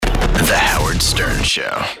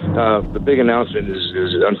Show. The big announcement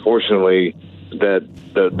is unfortunately that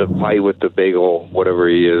the fight with the Bagel, whatever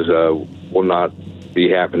he is, will not be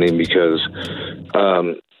happening because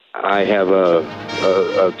I have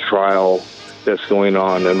a trial that's going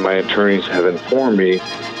on, and my attorneys have informed me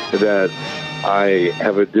that I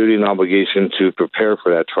have a duty and obligation to prepare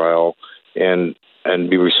for that trial and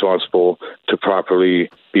be responsible to properly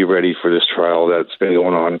be ready for this trial that's been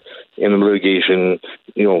going on in the litigation,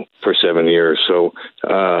 for 7 years. So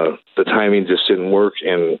the timing just didn't work,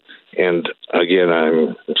 and again,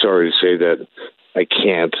 I'm sorry to say that I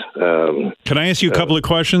can't. Can I ask you a couple of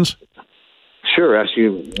questions? Sure, ask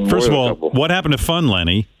you. First of all, what happened to fun,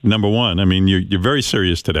 Lenny? Number one, I mean, you're very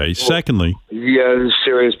serious today. Well, secondly, it's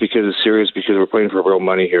serious because we're playing for real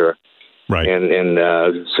money here, right? And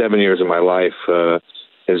 7 years of my life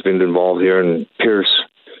has been involved here in Pierce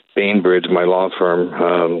Bainbridge, my law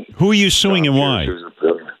firm. Who are you suing and why?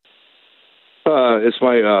 It's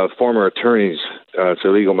my former attorneys. It's a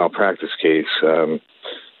legal malpractice case.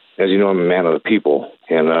 As you know, I'm a man of the people,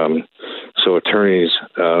 and so attorneys,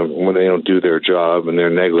 when they don't do their job and they're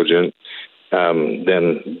negligent,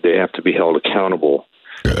 then they have to be held accountable.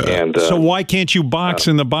 And so why can't you box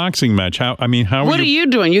in the boxing match? How What are you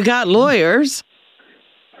doing? You got lawyers.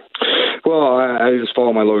 Well, I just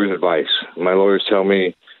follow my lawyer's advice. My lawyers tell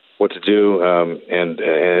me what to do, and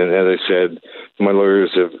as I said, my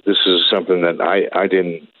lawyers have. This is something that I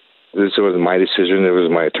didn't. This wasn't my decision. It was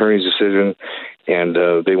my attorney's decision, and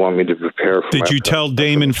they want me to prepare for. Did you tell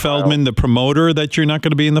Damon Feldman, the promoter, that you're not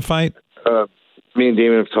going to be in the fight? Me and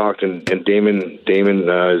Damon have talked, and Damon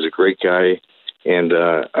is a great guy, and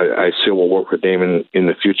I still will work with Damon in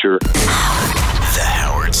the future. The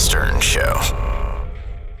Howard Stern Show.